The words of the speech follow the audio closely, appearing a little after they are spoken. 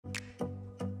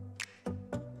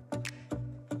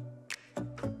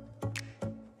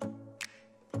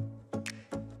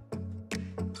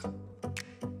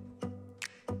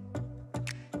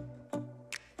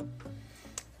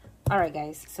All right,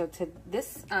 guys, so to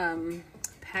this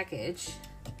package,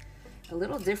 a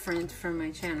little different from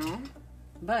my channel,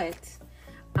 but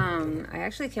I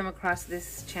actually came across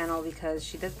this channel because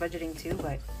she does budgeting too,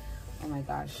 but oh my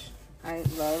gosh, I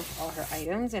love all her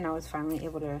items, and I was finally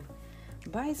able to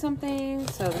buy something.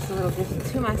 So this is a little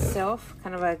gift to myself,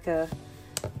 kind of like a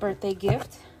birthday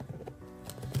gift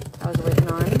I was waiting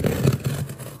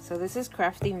on. So this is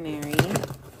Krafty Mary.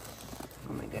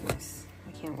 Oh my goodness,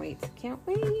 I can't wait, can't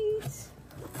wait. This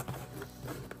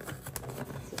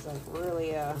is like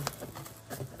really on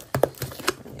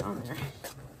there.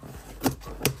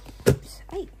 Oops.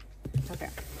 Hey. Okay.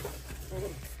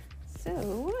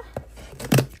 So,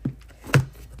 oh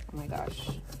my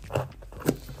gosh.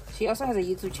 She also has a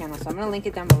YouTube channel, so I'm gonna link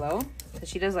it down below, because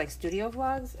she does like studio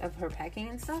vlogs of her packing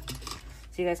and stuff,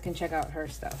 so you guys can check out her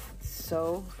stuff. It's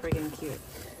so freaking cute.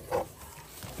 All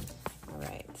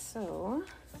right, so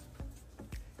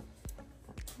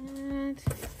and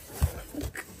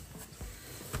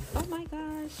oh my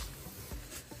gosh.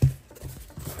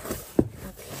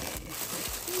 Okay.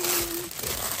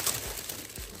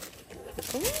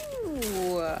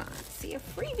 Ooh, see a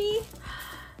freebie.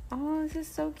 Oh, this is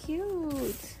so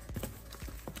cute.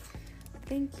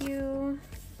 Thank you.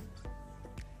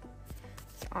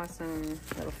 It's awesome.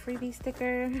 Little freebie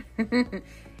sticker.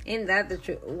 Ain't that the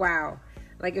truth? Wow.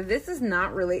 Like, if this does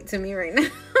not relate to me right now,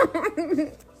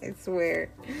 I swear.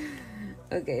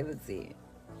 Okay, let's see.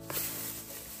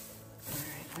 All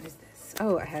right, what is this?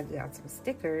 Oh, I had got some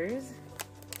stickers.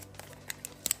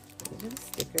 These are the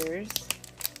stickers.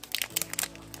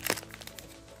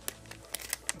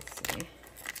 Let's see.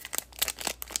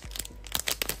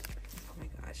 Oh my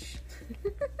gosh.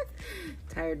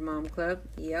 Tired Mom Club.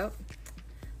 Yep.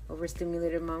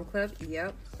 Overstimulated Mom Club.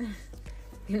 Yep.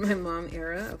 In my mom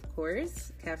era, of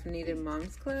course. Caffeinated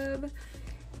Moms Club.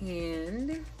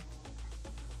 And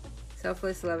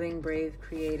selfless, loving, brave,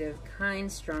 creative,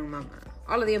 kind, strong mama.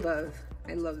 All of the above.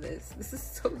 I love this. This is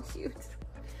so cute.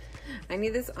 I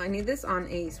need this on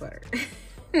a sweater.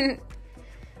 Okay.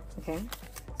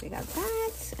 So we got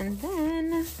that. And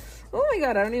then, oh my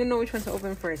god, I don't even know which one to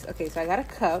open first. Okay, so I got a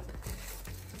cup.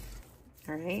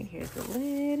 All right, here's the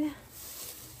lid.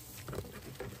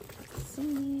 Let's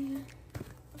see.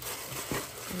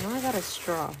 I know I got a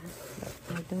straw,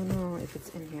 but I don't know if it's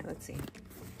in here. Let's see.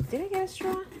 Did I get a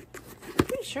straw? I'm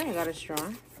pretty sure I got a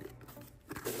straw.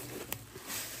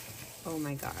 Oh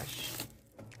my gosh.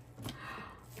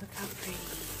 Look how pretty.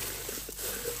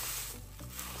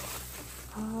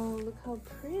 Oh, look how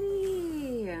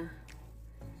pretty.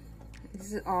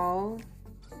 This is all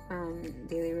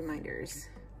daily reminders.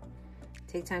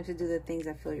 Take time to do the things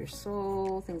that fill your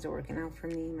soul. Things are working out for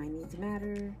me. My needs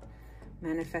matter.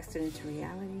 Manifest it into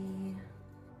reality.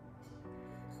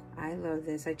 I love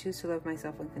this. I choose to love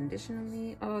myself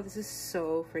unconditionally. Oh, this is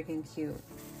so freaking cute.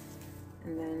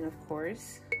 And then, of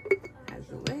course, has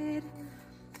the lid.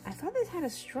 I thought this had a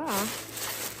straw.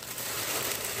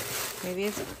 Maybe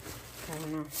it's, I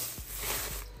don't know.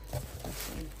 Let's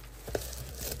see.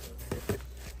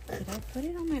 Did I put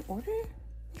it on my order?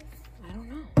 I don't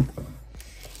know.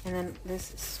 And then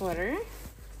this sweater.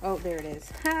 Oh, there it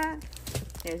is. Ha!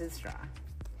 There's the straw.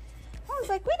 I was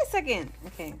like, wait a second.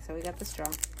 Okay, so we got the straw.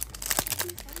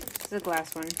 This is a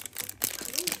glass one.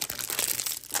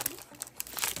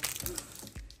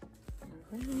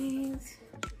 Alright.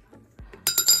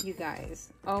 You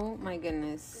guys, oh my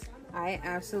goodness. I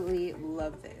absolutely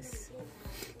love this.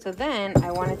 So then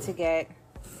I wanted to get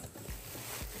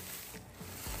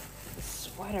the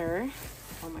sweater.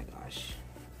 Oh my gosh.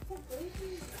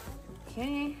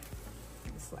 Okay.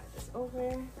 Slide this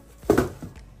over.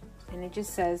 And it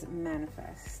just says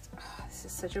manifest. Oh, this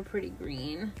is such a pretty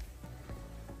green.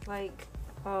 Like,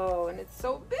 oh, and it's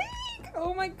so big.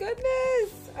 Oh my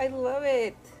goodness. I love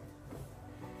it.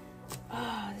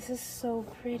 Oh, this is so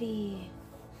pretty.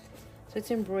 So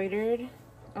it's embroidered.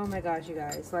 Oh my gosh, you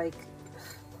guys. Like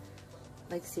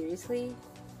seriously?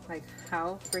 Like,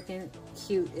 how freaking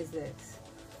cute is this?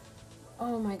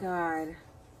 Oh my god.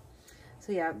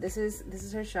 So yeah, this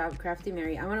is her shop, Krafty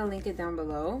Mary. I'm gonna link it down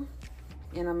below.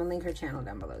 And I'm gonna link her channel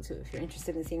down below too if you're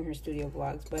interested in seeing her studio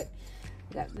vlogs. But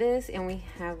we got this, and we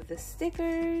have the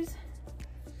stickers.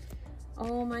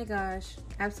 Oh my gosh,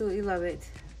 absolutely love it.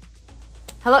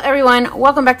 Hello everyone,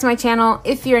 welcome back to my channel.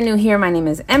 If you're new here, my name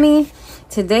is Emmy.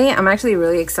 Today I'm actually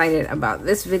really excited about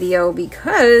this video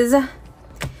because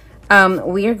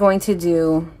we are going to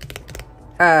do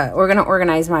we're gonna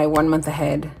organize my 1 month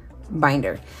ahead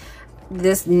binder.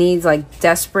 This needs like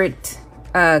desperate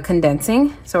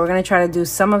condensing, so we're gonna try to do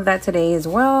some of that today as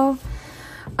well.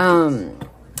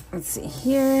 Let's see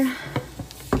here.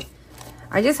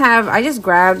 I just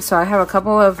grabbed, so I have a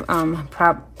couple of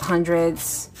prop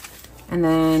hundreds, and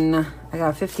then I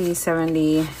got 50,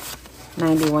 70,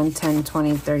 90, 110,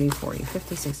 20, 30, 40,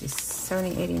 50, 60,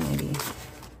 70, 80, 90,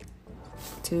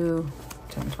 2,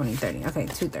 10, 20, 30. Okay,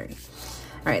 230. All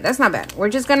right, that's not bad. We're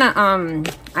just gonna,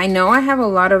 I know I have a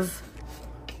lot of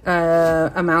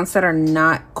amounts that are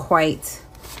not quite,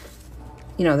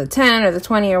 you know, the 10 or the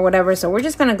 20 or whatever. So we're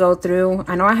just gonna go through.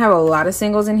 I know I have a lot of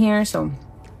singles in here, so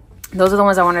those are the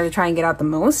ones I wanted to try and get out the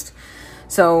most.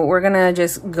 So we're gonna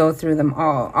just go through them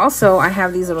all. Also, I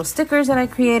have these little stickers that I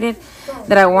created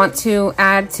that I want to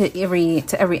add to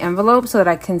every envelope so that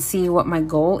I can see what my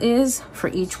goal is for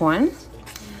each one.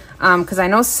 Because I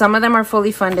know some of them are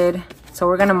fully funded. So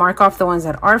we're gonna mark off the ones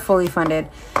that are fully funded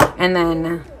and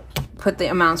then put the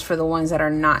amounts for the ones that are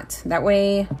not. That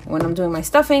way, when I'm doing my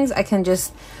stuffings, I can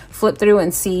just flip through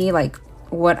and see like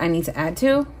what I need to add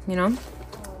to, you know?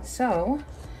 So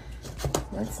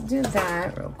let's do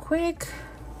that real quick.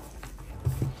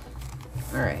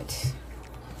 All right.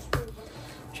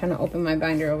 Trying to open my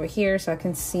binder over here so I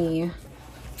can see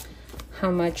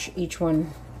how much each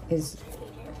one is.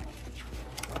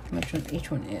 How much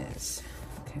each one is.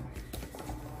 Okay.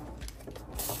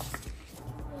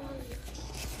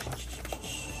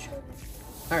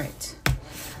 All right.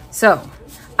 So,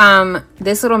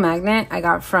 this little magnet I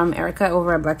got from Erica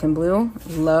over at Black and Blue.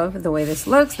 Love the way this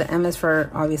looks. The M is for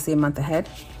obviously a month ahead.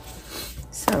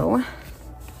 So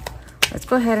let's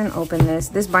go ahead and open this.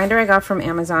 This binder I got from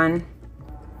Amazon.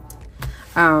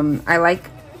 I like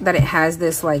that it has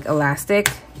this like elastic,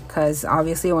 because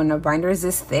obviously when a binder is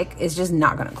this thick, it's just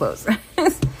not gonna close.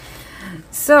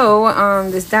 So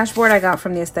this dashboard I got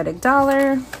from the Aesthetic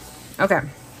Dollar. Okay.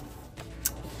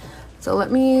 So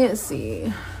let me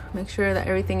see. Make sure that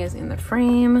everything is in the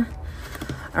frame.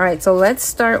 All right, so let's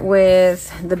start with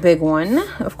the big one,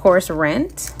 of course,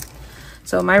 rent.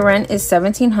 So my rent is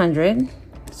 $1,700.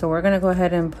 So we're gonna go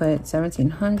ahead and put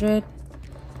 $1,700.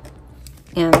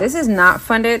 And this is not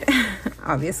funded.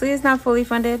 Obviously, it's not fully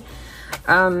funded.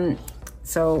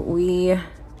 So we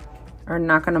are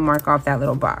not gonna mark off that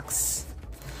little box.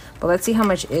 But let's see how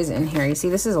much is in here. You see,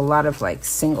 this is a lot of like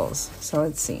singles. So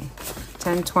let's see.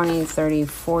 10, 20, 30,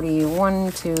 40,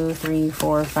 1, 2, 3,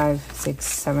 4, 5, 6,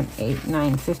 7, 8,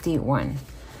 9, 51.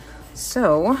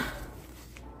 So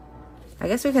I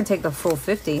guess we can take the full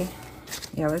 50.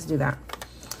 Yeah, let's do that.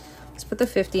 Let's put the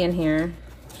 50 in here.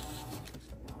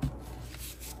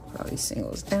 Put all these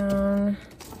singles down.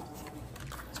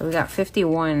 So we got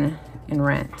 51 in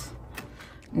rent.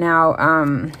 Now,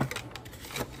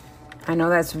 I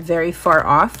know that's very far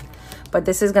off, but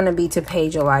this is gonna be to pay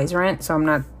July's rent, so I'm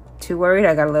not too worried.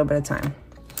 I got a little bit of time.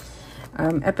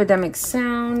 Epidemic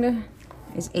Sound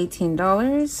is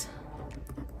 $18.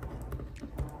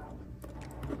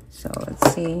 So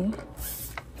let's see.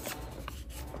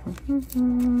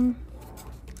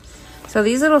 So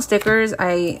these little stickers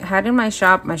I had in my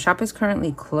shop. My shop is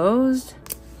currently closed,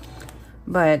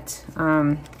 but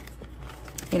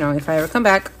you know, if I ever come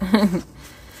back.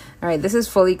 All right, this is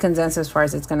fully condensed as far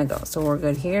as it's gonna go, so we're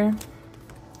good here,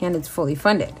 and it's fully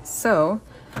funded, so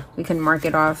we can mark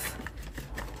it off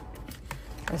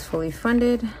as fully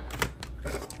funded.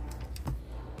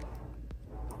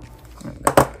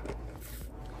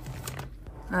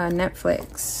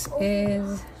 Netflix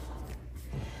is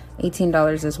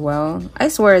 $18 as well. I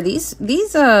swear these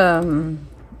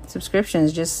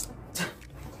subscriptions just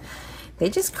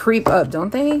they just creep up,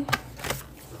 don't they?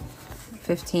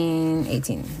 15,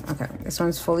 18. Okay, this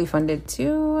one's fully funded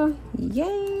too.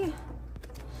 Yay.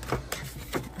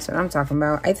 That's what I'm talking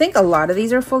about. I think a lot of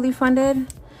these are fully funded.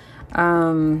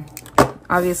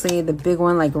 Obviously the big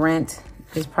one like rent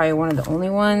is probably one of the only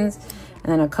ones,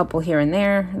 and then a couple here and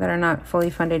there that are not fully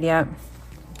funded yet.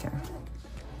 Okay,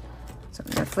 so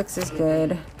Netflix is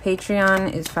good.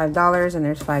 Patreon is $5, and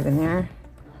there's 5 in there,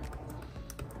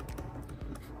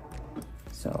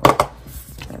 so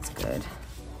that's good.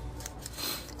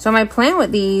 So my plan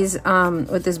with these,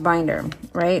 with this binder,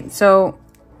 right? So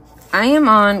I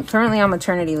am currently on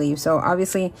maternity leave. So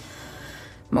obviously,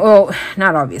 well,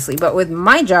 not obviously, but with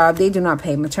my job, they do not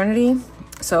pay maternity.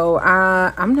 So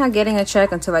I'm not getting a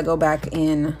check until I go back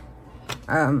in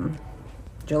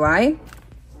July.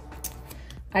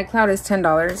 iCloud is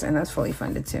 $10, and that's fully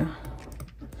funded too.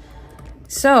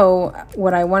 So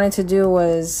what I wanted to do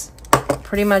was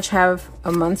pretty much have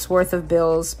a month's worth of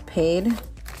bills paid,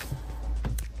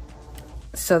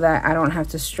 so that I don't have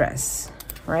to stress,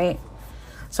 right?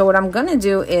 So what I'm gonna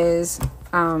do is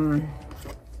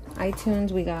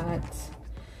iTunes, we got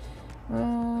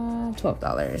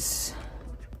 $12.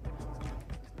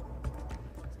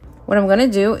 what I'm gonna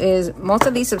do is, most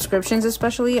of these subscriptions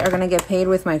especially are gonna get paid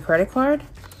with my credit card,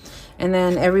 and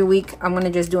then every week I'm gonna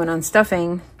just do an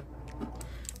unstuffing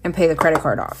and pay the credit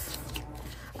card off.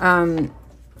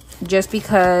 Just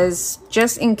because,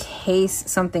 just in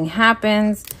case something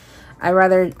happens, I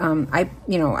rather, I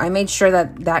made sure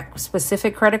that that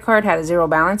specific credit card had a 0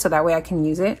 balance, so that way I can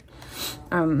use it.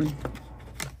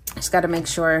 Just got to make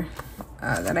sure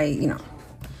that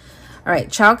all right,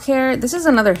 childcare. This is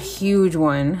another huge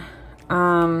one.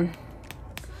 I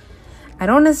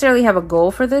don't necessarily have a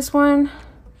goal for this one.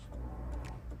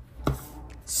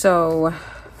 So,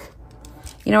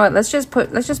 you know what? Let's just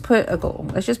put a goal.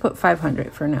 Let's just put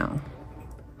 500 for now.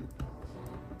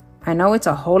 I know it's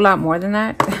a whole lot more than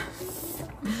that.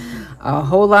 A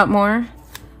whole lot more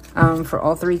for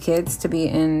all 3 kids to be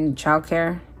in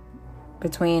childcare.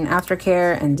 Between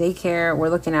aftercare and daycare, we're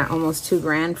looking at almost $2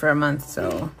 grand for a month.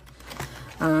 So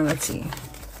let's see.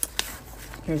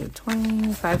 Here's a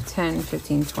 20, 5, 10,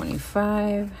 15,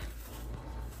 25.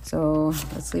 So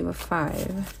let's leave a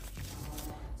 5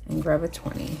 and grab a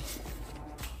 20.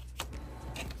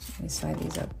 Let me slide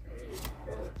these up.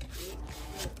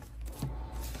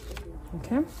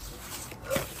 Okay.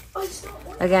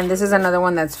 Again, this is another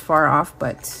one that's far off,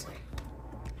 but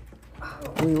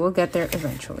we will get there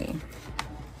eventually.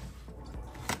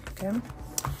 Okay.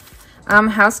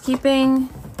 Housekeeping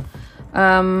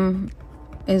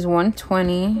is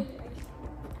 120,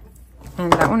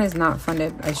 and that one is not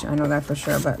funded. I know that for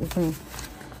sure, but we can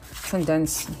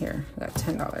condense here. We got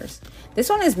 $10. This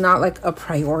one is not like a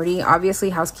priority. Obviously,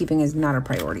 housekeeping is not a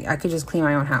priority. I could just clean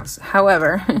my own house.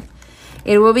 However,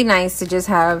 it will be nice to just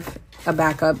have a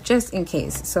backup just in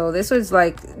case. So this was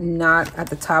like not at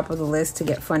the top of the list to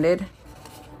get funded.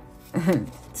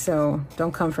 So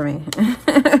don't come for me.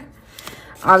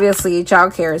 Obviously,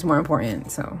 childcare is more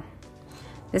important. So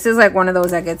this is like one of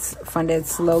those that gets funded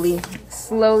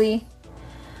slowly,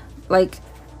 like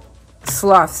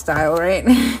sloth style, right?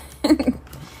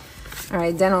 All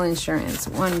right, dental insurance.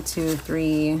 1, 2,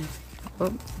 3. Oh,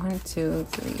 1, 2,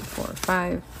 3, 4,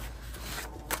 5.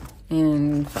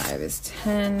 And 5 is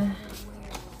 10.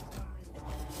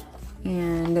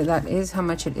 And that is how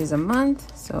much it is a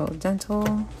month. So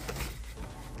dental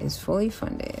is fully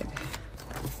funded.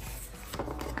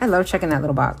 I love checking that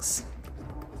little box.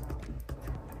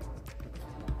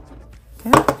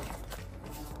 Okay.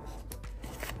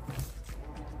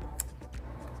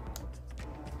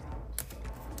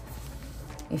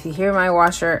 If you hear my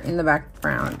washer in the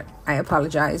background, I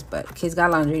apologize, but kids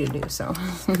got laundry to do, so.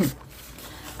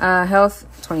 Health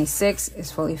 26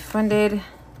 is fully funded,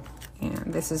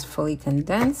 and this is fully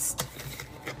condensed.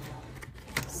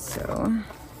 So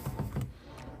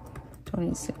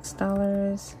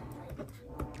 $26.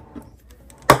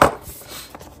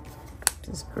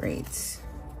 This is great.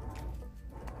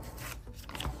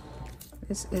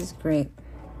 This is great.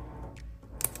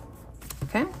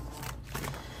 Okay.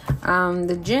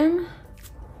 The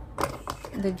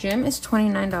gym is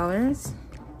 $29.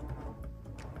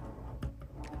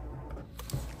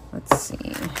 Let's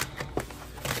see.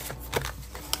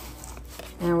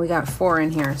 And we got 4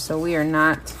 in here, so we are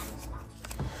not,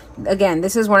 again,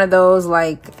 this is one of those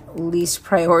like least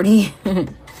priority.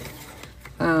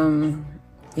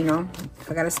 You know,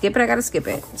 if I gotta skip it, I gotta skip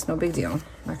it. It's no big deal.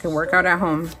 I can work out at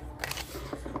home.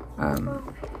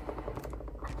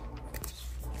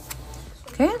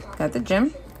 Okay, got the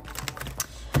gym.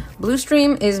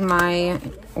 Bluestream is my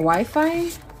Wi-Fi,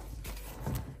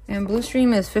 and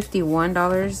Bluestream is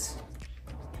 $51.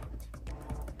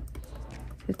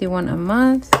 51 a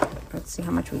month. Let's see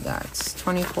how much we got.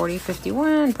 20, 40,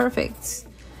 51. Perfect.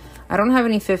 I don't have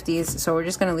any 50s, so we're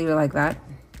just gonna leave it like that.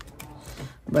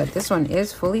 But this one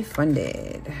is fully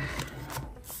funded.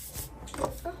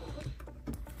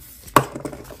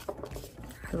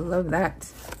 I love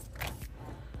that.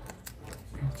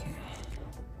 Okay.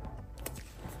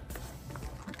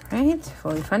 All right,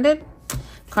 fully funded.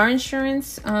 Car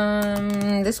insurance.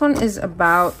 This one is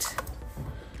about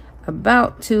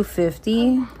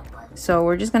 $250. So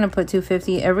we're just gonna put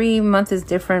 $250. Every month is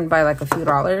different by like a few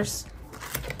dollars.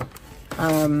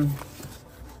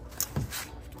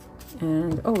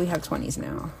 And oh, we have 20s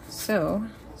now. So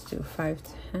let's do 5,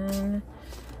 10,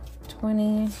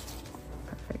 20.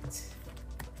 Perfect.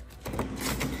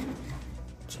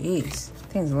 Jeez,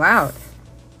 thing's loud.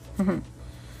 All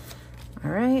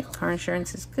right, car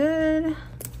insurance is good.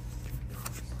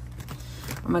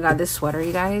 Oh my god, this sweater,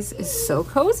 you guys, is so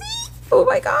cozy. Oh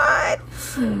my god.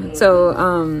 So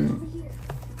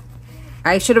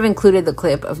I should have included the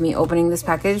clip of me opening this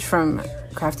package from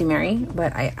Krafty Mary,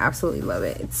 but I absolutely love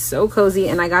it. It's so cozy,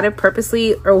 and I got it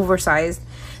purposely oversized.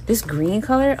 This green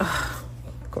color, oh,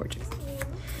 Gorgeous.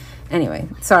 Anyway,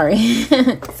 sorry.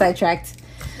 Sidetracked.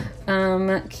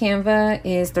 Canva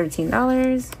is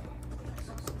 $13.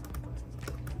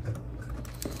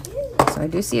 So I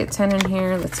do see a 10 in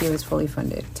here. Let's see if it's fully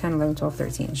funded. 10, 11, 12,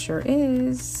 13. Sure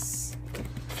is.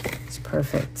 It's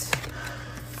perfect.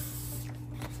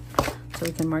 So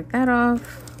we can mark that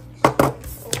off.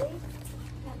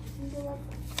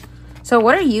 So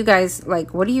what are you guys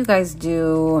like? What do you guys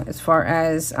do as far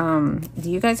as do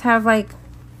you guys have like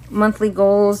monthly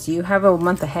goals? Do you have a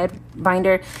month ahead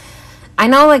binder? I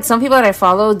know like some people that I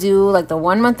follow do like the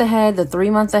 1 month ahead, the 3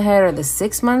 month ahead, or the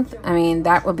 6 month. I mean,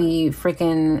 that would be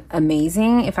freaking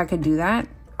amazing if I could do that.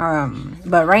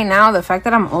 But right now, the fact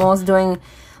that I'm almost doing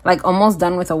like almost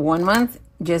done with a 1 month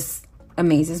just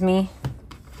amazes me,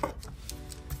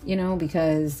 you know,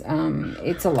 because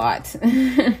it's a lot.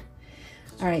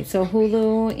 All right, so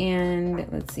Hulu and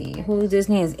let's see, Hulu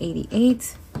Disney is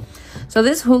 88. So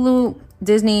this Hulu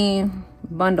Disney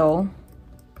bundle,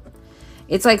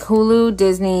 it's like Hulu,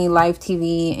 Disney, Live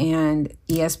TV, and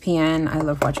ESPN. I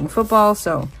love watching football,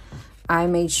 so I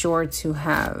made sure to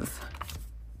have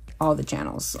all the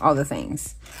channels, all the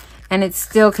things. And it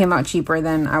still came out cheaper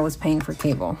than I was paying for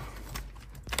cable.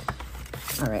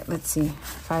 All right, let's see.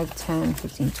 5, 10,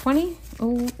 15, 20.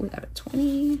 Oh, we got a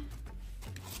 20.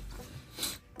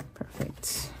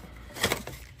 Perfect.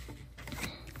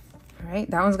 All right,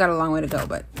 that one's got a long way to go,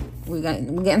 but we're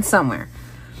getting somewhere.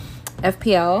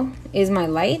 FPL is my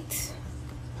light,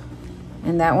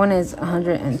 and that one is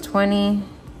 120.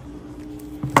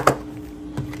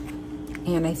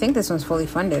 And I think this one's fully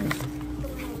funded.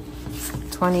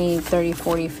 20, 30,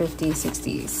 40, 50,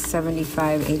 60,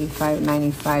 75, 85,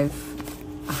 95,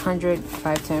 100,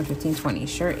 5, 10, 15, 20.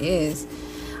 Sure is.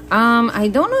 I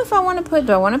don't know if I want to put,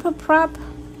 do I want to put prop?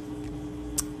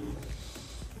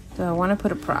 Do I want to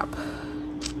put a prop?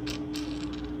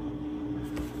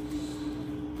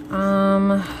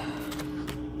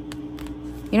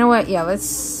 You know what? Yeah,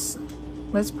 let's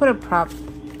put a prop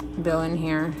bill in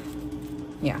here.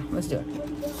 Yeah, let's do it.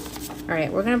 All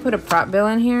right, we're gonna put a prop bill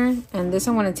in here, and this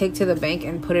I'm gonna take to the bank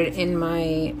and put it in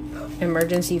my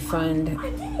emergency fund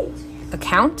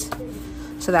account,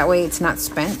 so that way it's not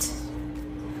spent.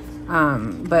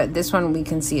 But this one we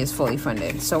can see is fully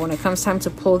funded. So when it comes time to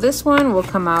pull this one, we'll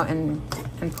come out and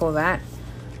pull that.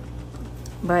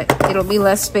 But it'll be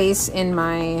less space in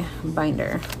my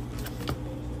binder.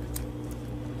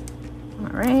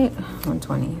 All right,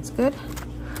 120, it's good.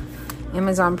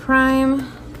 Amazon Prime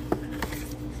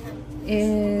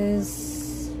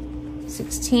is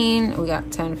 16. We got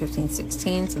 10, 15,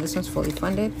 16. So this one's fully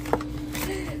funded.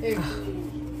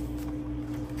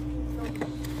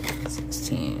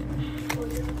 16.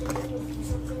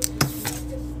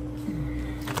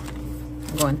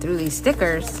 I'm going through these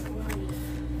stickers.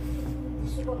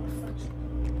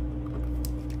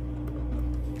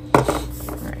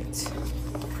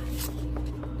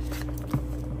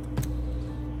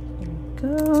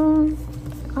 Go.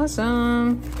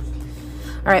 Awesome.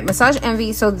 All right, Massage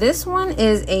Envy. So this one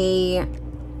is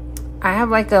I have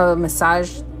like a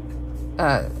massage,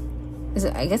 I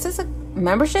guess it's a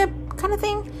membership kind of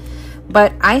thing,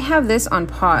 but I have this on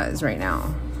pause right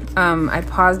now. I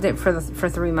paused it for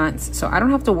 3 months, so I don't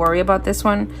have to worry about this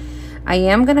one. I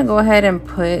am gonna go ahead and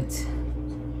put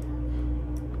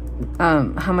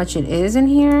how much it is in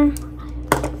here,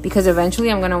 because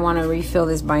eventually I'm gonna want to refill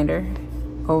this binder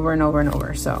over and over and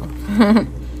over. So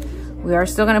we are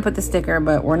still gonna put the sticker,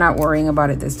 but we're not worrying about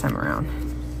it this time around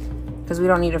because we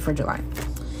don't need it for July.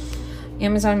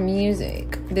 Amazon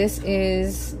Music. This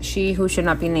is She Who Should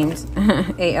Not Be Named,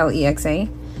 Alexa.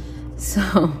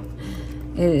 So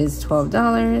it is $12,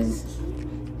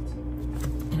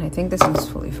 and I think this one's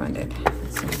fully funded.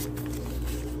 Let's see.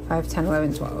 5, 10,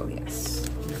 11, 12. Yes.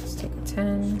 Let's take a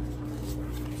 10.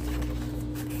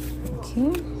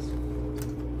 Okay.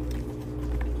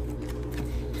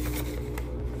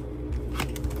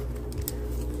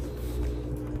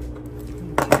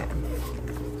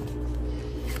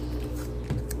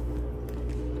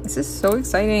 This is so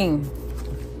exciting.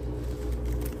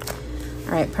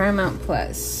 All right, Paramount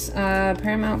Plus.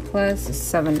 Paramount Plus is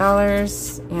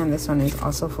 $7, and this one is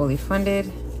also fully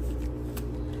funded.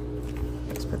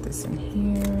 Let's put this in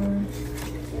here.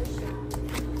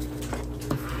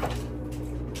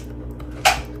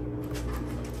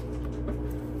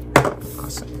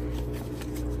 Awesome.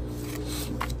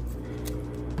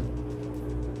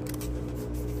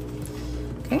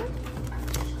 Okay.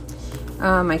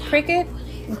 My Cricut.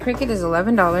 Cricut is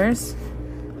 $11.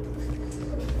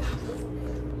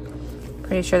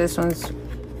 Pretty sure this one's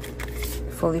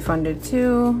fully funded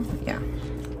too. Yeah.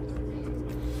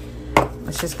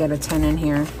 Let's just get a 10 in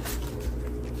here.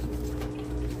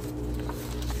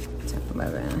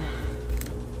 11.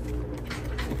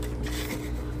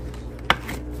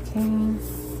 Okay.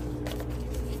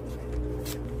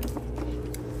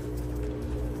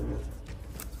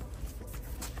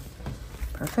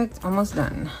 Perfect, almost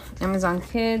done. Amazon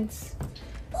Kids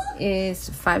is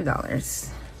 $5.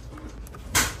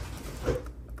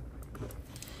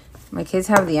 My kids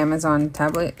have the Amazon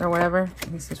tablet or whatever.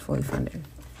 This is fully funded.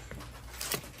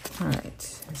 All right,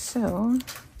 so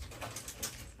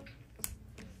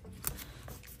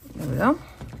there we go.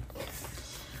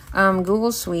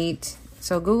 Google Suite.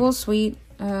 So Google Suite,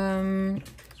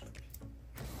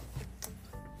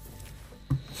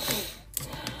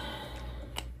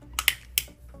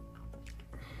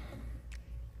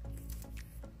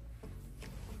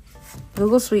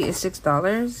 Google Suite is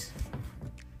 $6.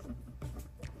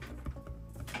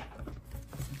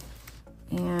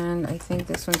 And I think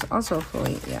this one's also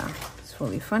fully, yeah, it's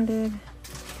fully funded.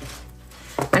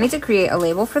 I need to create a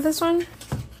label for this one,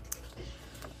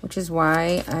 which is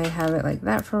why I have it like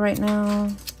that for right now.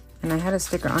 And I had a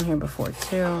sticker on here before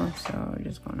too, so we're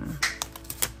just gonna,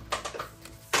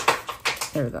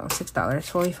 there we go, $6,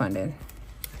 fully funded.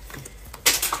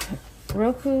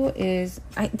 Roku is,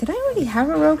 did I already have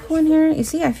a Roku in here? You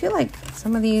see, I feel like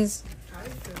some of these,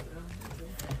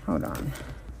 hold on.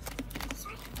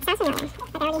 Sounds familiar.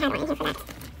 Like I already had one in here for that.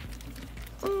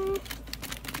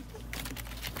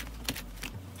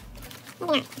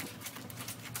 Maybe not. Okay.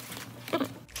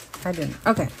 I didn't.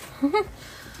 Okay.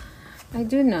 I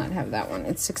do not have that one.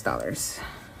 It's $6.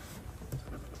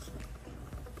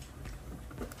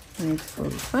 And it's fully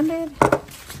funded.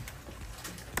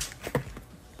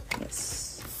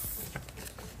 Yes.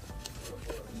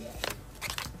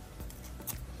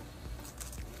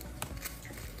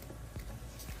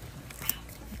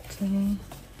 Okay.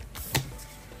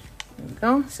 There we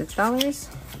go. $6.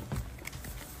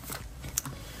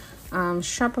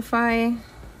 Shopify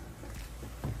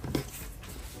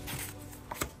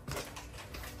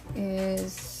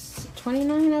is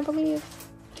 $29, I believe.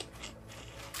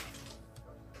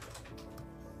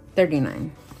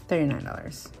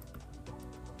 $39.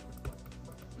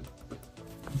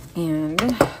 And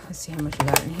let's see how much we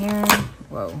got in here.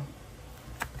 Whoa.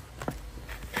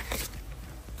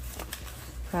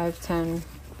 5, 10.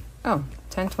 Oh,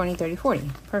 10, 20, 30,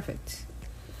 40. Perfect.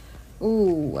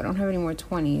 Ooh, I don't have any more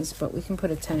 20s, but we can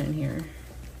put a 10 in here.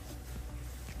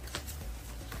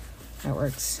 That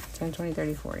works. 10, 20,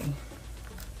 30, 40.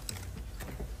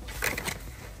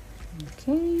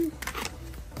 Okay.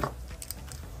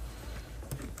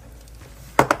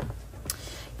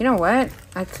 You know what?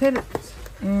 I could,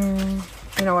 you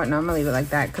know what? No, I'm gonna leave it like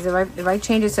that. Because if I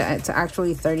change it to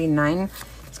actually 39,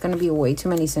 it's gonna be way too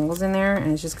many singles in there,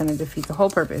 and it's just gonna defeat the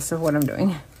whole purpose of what I'm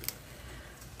doing.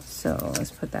 So let's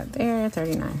put that there,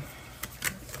 39.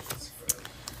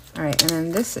 All right, and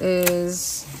then this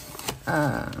is,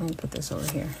 let me put this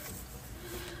over here.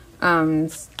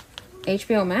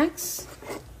 HBO Max,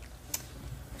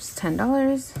 it's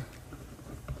 $10.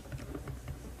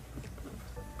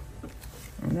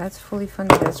 And that's fully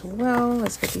funded as well.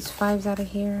 Let's get these 5s out of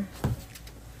here.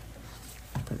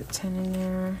 Put a 10 in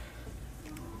there.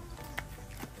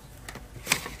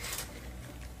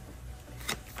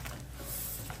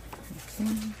 Okay.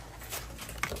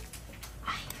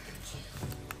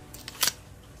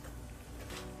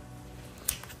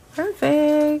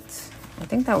 Perfect. I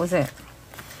think that was it.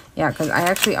 Yeah, because I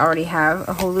actually already have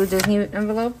a Hulu Disney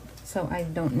envelope, so I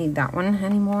don't need that one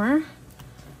anymore.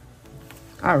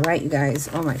 All right, you guys.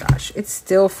 Oh my gosh, it's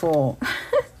still full.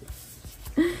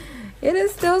 It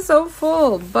is still so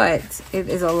full, but it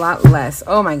is a lot less.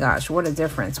 Oh my gosh, what a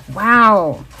difference.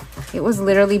 Wow. It was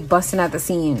literally busting at the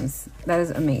seams. That is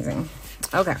amazing.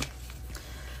 Okay.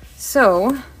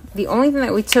 So the only thing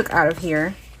that we took out of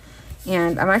here,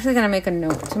 and I'm actually going to make a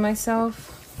note to myself.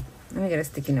 Let me get a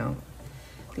sticky note.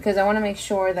 Because I want to make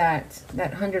sure that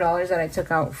that $100 that I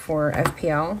took out for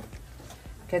FPL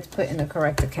gets put in the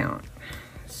correct account.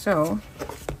 So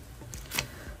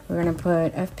we're going to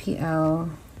put FPL,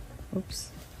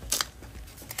 oops.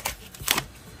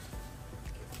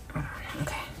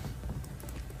 Okay.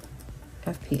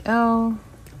 FPL,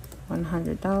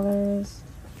 $100.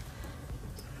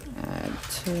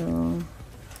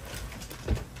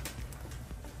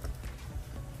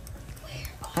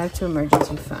 Add to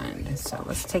emergency fund. So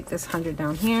let's take this 100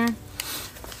 down here.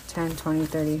 10, 20,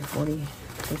 30, 40,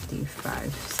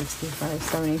 55, 65,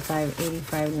 75,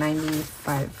 85,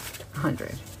 95,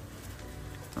 100.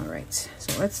 All right,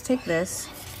 so let's take this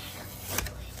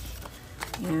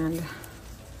and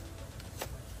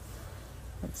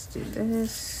let's do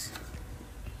this.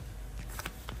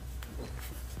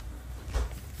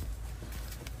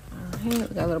 All Okay, we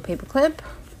got a little paper clip.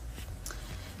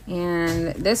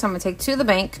 And this I'm gonna take to the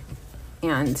bank,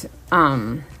 and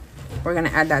we're gonna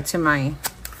add that to my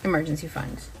emergency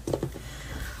fund.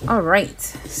 All right,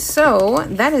 so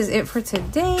that is it for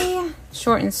today.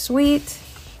 Short and sweet.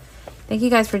 Thank you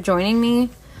guys for joining me.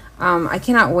 I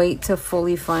cannot wait to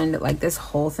fully fund like this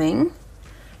whole thing,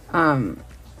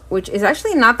 which is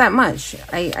actually not that much.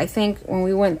 I think when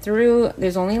we went through,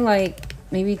 there's only like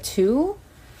maybe two,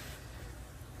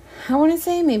 I want to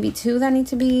say maybe two that need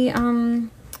to be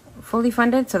fully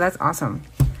funded, so that's awesome.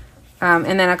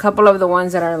 And then a couple of the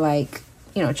ones that are like,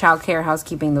 you know, childcare,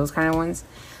 housekeeping, those kind of ones.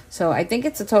 So I think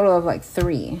it's a total of like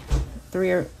three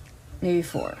or maybe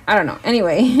four. I don't know.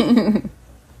 Anyway,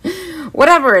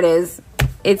 whatever it is,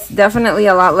 it's definitely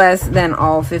a lot less than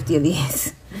all 50 of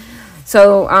these.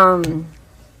 So,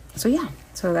 so yeah,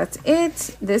 so that's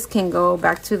it. This can go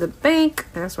back to the bank.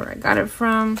 That's where I got it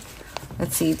from.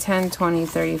 Let's see, 10, 20,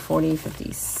 30, 40,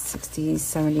 50, 60,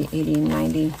 70, 80,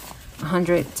 90,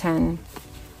 100, 10,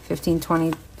 15,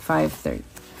 25, 30.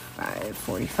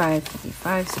 45,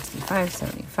 55, 65,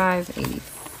 75,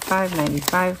 85,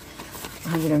 95,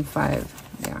 105,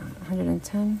 yeah,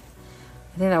 110.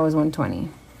 I think that was 120.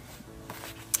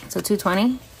 So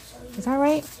 220, is that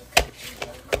right?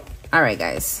 All right,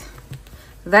 guys,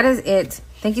 that is it.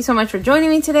 Thank you so much for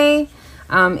joining me today.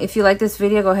 If you like this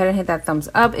video, go ahead and hit that thumbs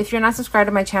up. If you're not subscribed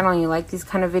to my channel and you like these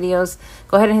kind of videos,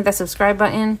 go ahead and hit that subscribe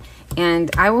button,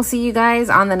 and I will see you guys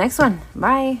on the next one.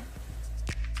 Bye.